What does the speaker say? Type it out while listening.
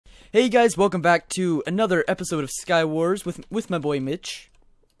Hey guys, welcome back to another episode of Skywars with my boy Mitch.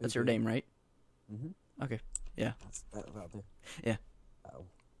 That's your name, right? Okay. Yeah. That'll do. Yeah.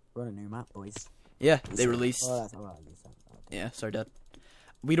 We're on a new map, boys. Yeah, they released. Oh, that's alright. Yeah, sorry, Dad.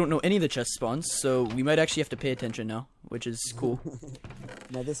 We don't know any of the chest spawns, so we might actually have to pay attention now, which is cool.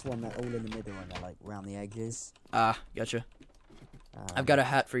 No, this one, they're all in the middle and they're like round the edges. Ah, gotcha. I've got a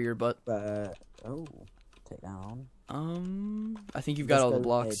hat for your butt. But oh, take that on. I think you've got all the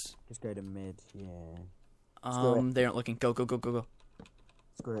blocks. Mid. Just go to mid, yeah. They aren't looking. Go.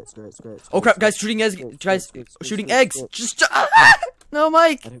 Screw it. Oh crap, guys, shooting eggs. Guys, shooting eggs. Just. No,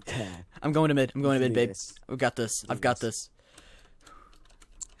 Mike. I don't care. I'm going to mid. I'm going to mid, babe. This. We've got this. I've got this.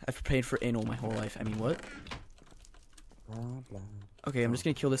 I've prayed for anal my whole life. I mean, what? Blah, blah. Okay, I'm just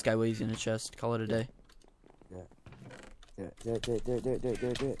gonna kill this guy while he's in a chest. Call it a day. Do it.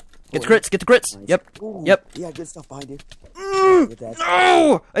 Get the crits. Get the crits. Nice. Yep. Ooh, Yep. Yeah, good stuff behind you.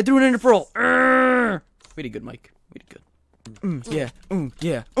 No! I threw it in a pearl. We did good, Mike. We did good. Yeah.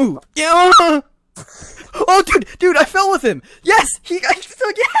 Yeah. Yeah. Oh, dude, I fell with him. Yes, yes.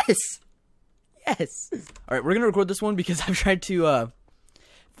 All right, we're gonna record this one because I've tried to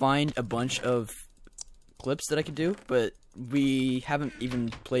find a bunch of clips that I could do, but we haven't even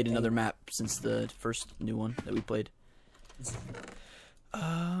played another map since the first new one that we played.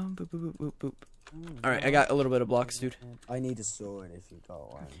 Boop. All right, I got a little bit of blocks, dude. I need a sword if you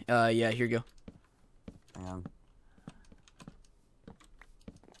got one. Yeah, here you go. Hang on.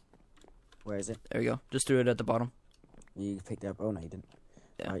 Where is it? There you go. Just threw it at the bottom. You picked it up. Oh no, you didn't.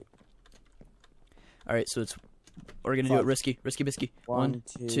 Yeah. Right. All right, so we're gonna do it risky bisky. 1,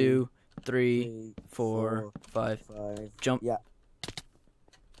 2, 3, 4, 5. Jump. Yeah.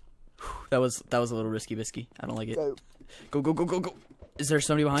 That was a little risky bisky. I don't like it. Go. Is there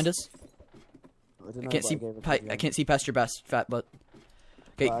somebody behind us? I can't see past your fat butt.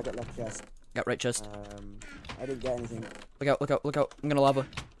 Okay. I got left chest. Got right chest. I didn't get anything. Look out. I'm gonna lava.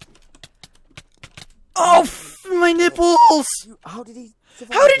 Oh, my nipples! How did he?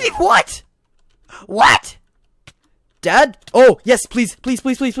 What? What? Dad? Oh, yes, please.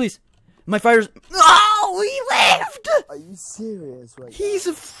 My fire's. Oh, he left! Are you serious right He's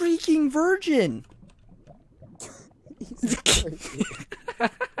a freaking virgin. He's a virgin.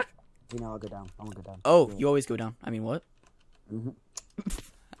 You know, I'll go down. I'm gonna go down. Oh, yeah. you always go down. I mean, what? Mhm.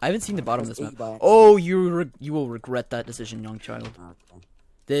 I haven't seen the bottom of this map. by- Oh, you will regret that decision, young child. Okay.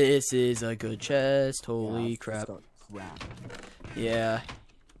 This is a good chest. Holy Yeah, I've crap. just got crap. Yeah.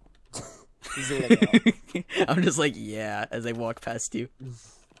 He's all like, I'm just like, yeah, as I walk past you.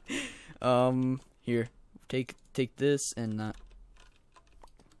 Here. Take this and that.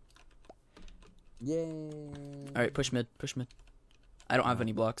 Yay. Alright, push mid. I don't have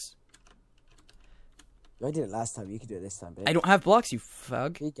any blocks. I did it last time. You could do it this time, bitch. I don't have blocks, you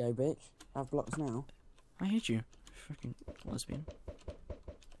fag. Here you go, bitch. I have blocks now. I hate you. Freaking lesbian.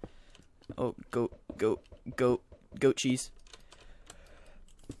 Oh, goat cheese.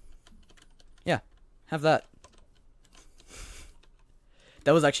 Yeah, have that.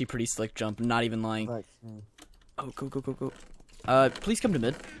 That was actually a pretty slick jump, I'm not even lying. Right. Oh, go. Please come to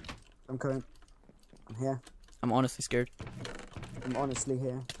mid. I'm coming. I'm here. I'm honestly scared. I'm honestly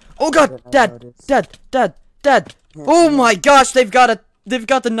here. Oh god, Dad! Yeah. Oh my gosh, they've got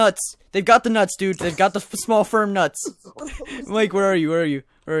the nuts. They've got the nuts, dude. They've got the small firm nuts. Mike, where are you?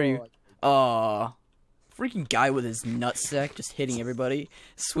 Aw. Freaking guy with his nutsack just hitting everybody.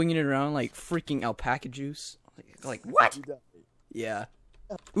 Swinging it around like freaking alpaca juice. Like what? Yeah.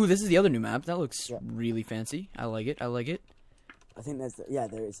 Ooh, this is the other new map. That looks really fancy. I like it. I think there's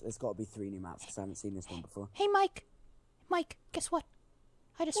got to be 3 new maps because I haven't seen this one before. Hey, Mike. Mike, guess what?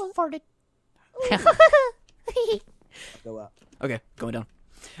 I just farted. Go up. Okay, going down.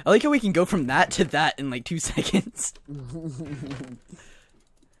 I like how we can go from that to that in like 2 seconds.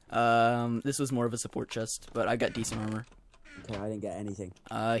 This was more of a support chest, but I got decent armor. Okay, I didn't get anything.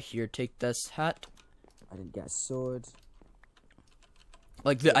 Here, take this hat. I didn't get a sword.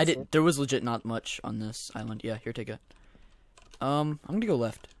 Like there was legit not much on this island. Yeah, here, take it. I'm gonna go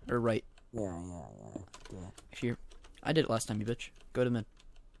left or right. Yeah. Here, I did it last time, you bitch. Go to mid.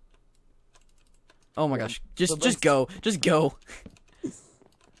 Oh my gosh, just go.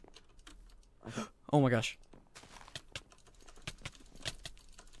 Oh my gosh.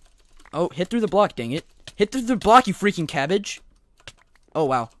 Oh, hit through the block, dang it. Hit through the block, you freaking cabbage. Oh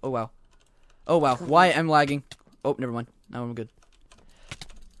wow. Why I'm lagging? Oh, never mind. Now I'm good.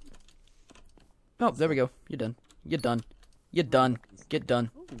 Oh, there we go. You're done. Get done.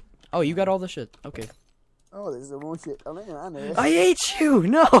 Oh, you got all the shit. Okay. Oh, there's some more shit coming around here. I hate you!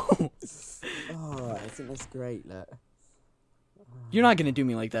 No! Oh, I think that's great, look. You're not gonna do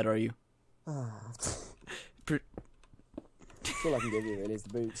me like that, are you? That's all I can give you really is the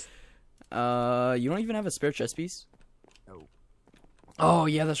boots. You don't even have a spare chest piece? No. Oh,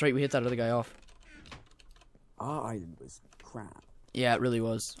 yeah, that's right. We hit that other guy off. Our island was crap. Yeah, it really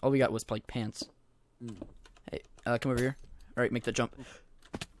was. All we got was, like, pants. Mm. Hey, come over here. Alright, make that jump.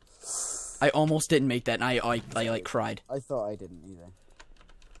 I almost didn't make that, and I like, cried. I thought I didn't either.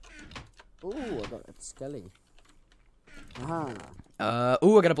 Ooh, I got a skelly. Aha.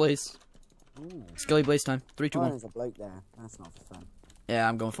 Ooh, I got a blaze. Ooh. Skelly blaze time. 3, 2, Oh, 1. there's a bloke there. That's not for fun. Yeah,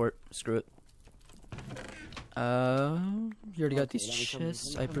 I'm going for it. Screw it. You already got these let me come-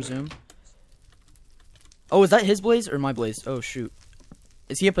 chests, let me I come. presume. Oh, is that his blaze or my blaze? Oh, shoot.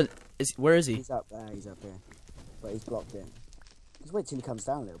 Is he up in... Where is he? He's up there, he's up here. But he's blocked in. Just wait till he comes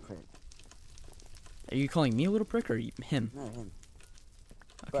down, little prick. Are you calling me a little prick or him? No, him.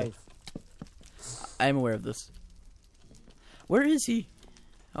 Okay. Both. I am aware of this. Where is he?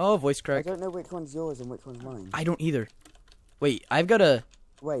 Oh, voice I crack. don't know which one's yours and which one's mine. I don't either. Wait, I've got a...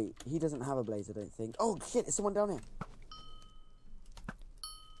 Wait, he doesn't have a blaze, I don't think. Oh, shit, there's someone down here.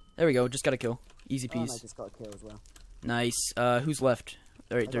 There we go, just got a kill. Easy Oh, and I peasy. just got a kill as well. Nice. Who's left?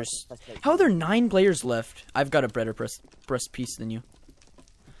 Alright, I got there's... chest plate. How are there 9 players left? I've got a better breast piece than you.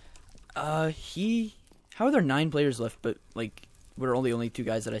 How are there 9 players left, but, like, we're only 2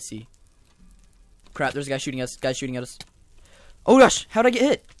 guys that I see? Crap, there's a guy shooting us. Guy's shooting at us. Oh gosh, how'd I get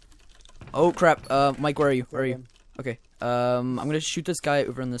hit? Oh crap, Mike, where are you? Where are you? Okay, I'm gonna shoot this guy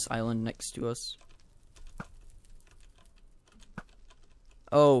over on this island next to us.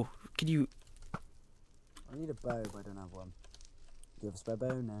 Oh, could you... I need a bow, but I don't have one. Do you have a spare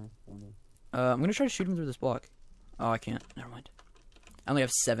bow? No. Only. I'm gonna try to shoot him through this block. Oh, I can't. Never mind. I only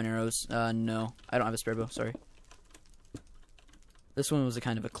have 7 arrows. No. I don't have a spare bow, sorry. This one was a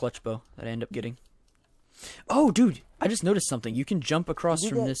kind of a clutch bow that I ended up getting. Oh, dude! I just noticed something. You can jump across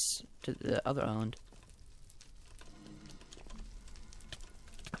from this to the other island.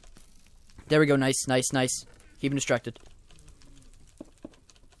 There we go. Nice, nice, nice. Keep him distracted.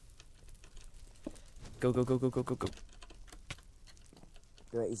 Go, go, go, go, go, go, go.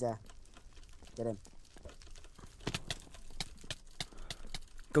 Do it, he's there. Get him.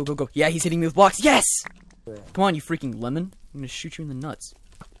 Go, go, go. Yeah, he's hitting me with blocks. Yes! Do it. Come on, you freaking lemon. I'm gonna shoot you in the nuts.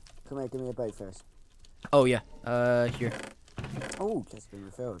 Come here, give me a bow first. Oh, yeah. Here. Oh, it's been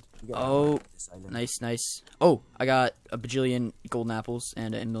refilled. You get Oh, that this island. nice, nice. Oh, I got a bajillion golden apples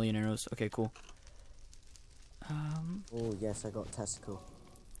and a million arrows. Okay, cool. Oh, yes, I got testicle.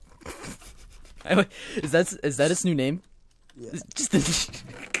 Is that its new name? Yeah. Just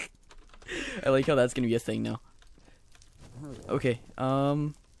I like how that's gonna be a thing now. Oh, yeah. Okay.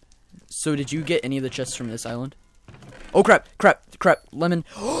 So did you get any of the chests from this island? Oh crap! Crap! Crap! Lemon!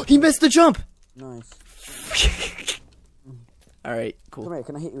 Oh, he missed the jump! Nice. All right, cool. Come here,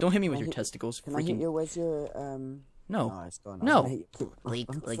 can I hit you? Don't hit me can with I your hit you- testicles. Can I hit Freaking you? Where's your no. Oh, it's gone. No. I was gonna hit you. We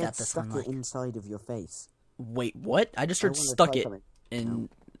I got this stuck one, it Mike. inside of your face. Wait, what? I just I heard wanna stuck try it something.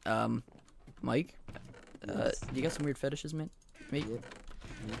 in Mike. Yes. You got some weird fetishes, man? Mate? Yep.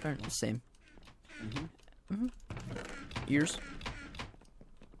 Apparently the same. Mhm. Ears?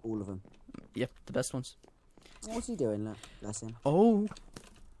 All of them. Yep, the best ones. What's he doing? Look, bless him. Oh.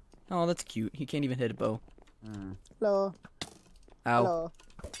 Oh, that's cute. He can't even hit a bow. Hello. Ow. Hello.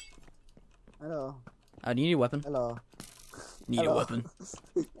 Hello. Do you need a weapon? Hello. Need Hello. a weapon.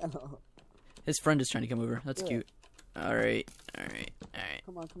 Hello. His friend is trying to come over. That's Yeah. cute. Alright, alright, alright.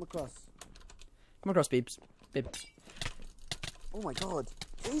 Come on, come across. Come across, babes. Babes. Oh my god.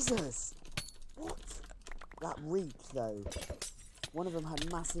 Jesus. What? That reach, though. One of them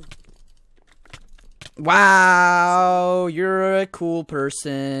had massive... Wow, you're a cool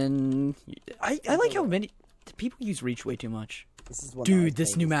person. I like how many people use reach way too much. This is one that I Dude,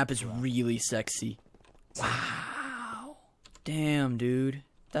 this played new as map is well. really sexy. Wow. Damn, dude.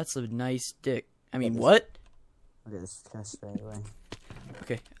 That's a nice dick. I mean, this- what? Look at this chest straight away.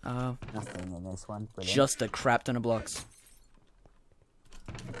 Okay, Nothing in this one. Brilliant. just a crap ton of blocks.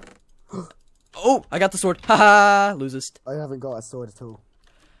 Oh, I got the sword. Haha, losest. I haven't got a sword at all.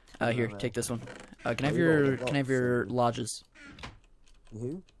 Here, Alright. take this one. Can I have you got all your the can I have blocks, your so- lodges?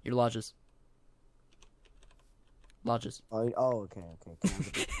 Who? Your lodges. Lodges. Oh, okay. Can I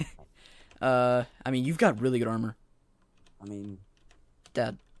have the- I mean, you've got really good armor. I mean,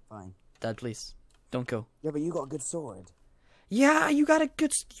 Dad, fine. Dad, please. Don't go. Yeah, but you got a good sword. Yeah, you got a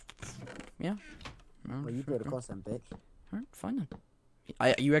good yeah. Well, you do it across them, bitch. Alright, fine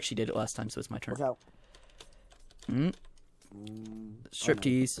then. You actually did it last time, so it's my turn. Watch out. Mm.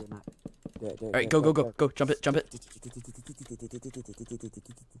 Striptease. Do it, Alright, go. Jump it.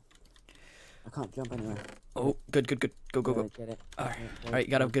 I can't jump anywhere. Oh, good. Go. Get it. Alright,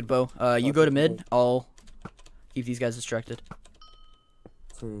 you got a good bow. You go to mid. I'll keep these guys distracted.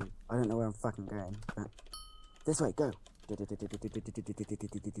 I don't know where I'm fucking going. But this way, go. Go.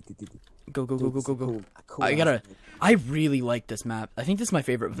 I really like this map. I think this is my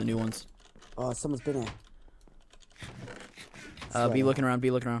favorite of the new ones. Oh, someone's been here. Be looking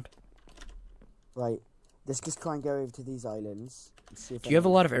around. Right. Let's just try and go over to these islands. And see if Do you have a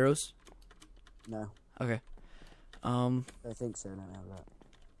lot of arrows? No. Okay. I think so. Let me have that.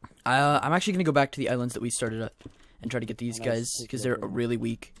 I'm actually gonna go back to the islands that we started at and try to get these guys because they're really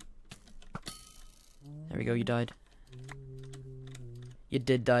weak. There we go. You died. You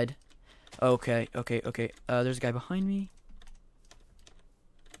died. Okay. There's a guy behind me.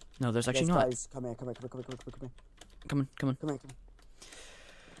 No, there's actually not. Guys, come here. Come on. I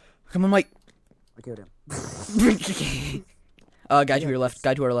Come on, Mike. killed him. Guy to your left.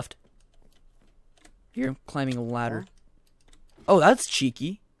 Guy to our left. Here, I'm climbing a ladder. Oh, that's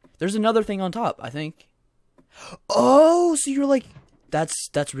cheeky. There's another thing on top, I think. Oh, so you're like...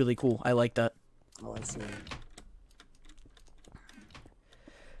 That's really cool. I like that. Oh, I see.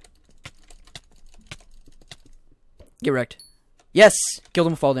 Get wrecked. Yes! Killed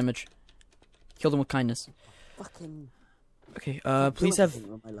him with fall damage. Killed him with kindness. Fucking... Okay, please have...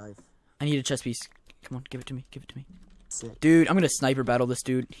 My life. I need a chest piece. Come on, give it to me. Sick. Dude, I'm gonna sniper battle this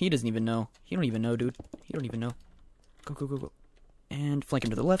dude. He doesn't even know. He don't even know, dude. He don't even know. Go. And flank him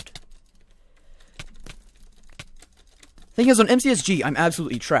to the left. Thing is, on MCSG, I'm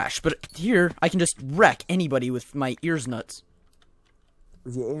absolutely trash. But here, I can just wreck anybody with my ears nuts.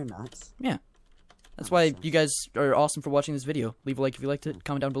 With your ear nuts? Yeah. That's why you guys are awesome for watching this video. Leave a like if you liked it.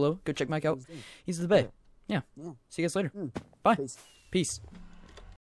 Comment down below. Go check Mike out. He's the bay. Yeah. See you guys later. Bye. Peace. Peace.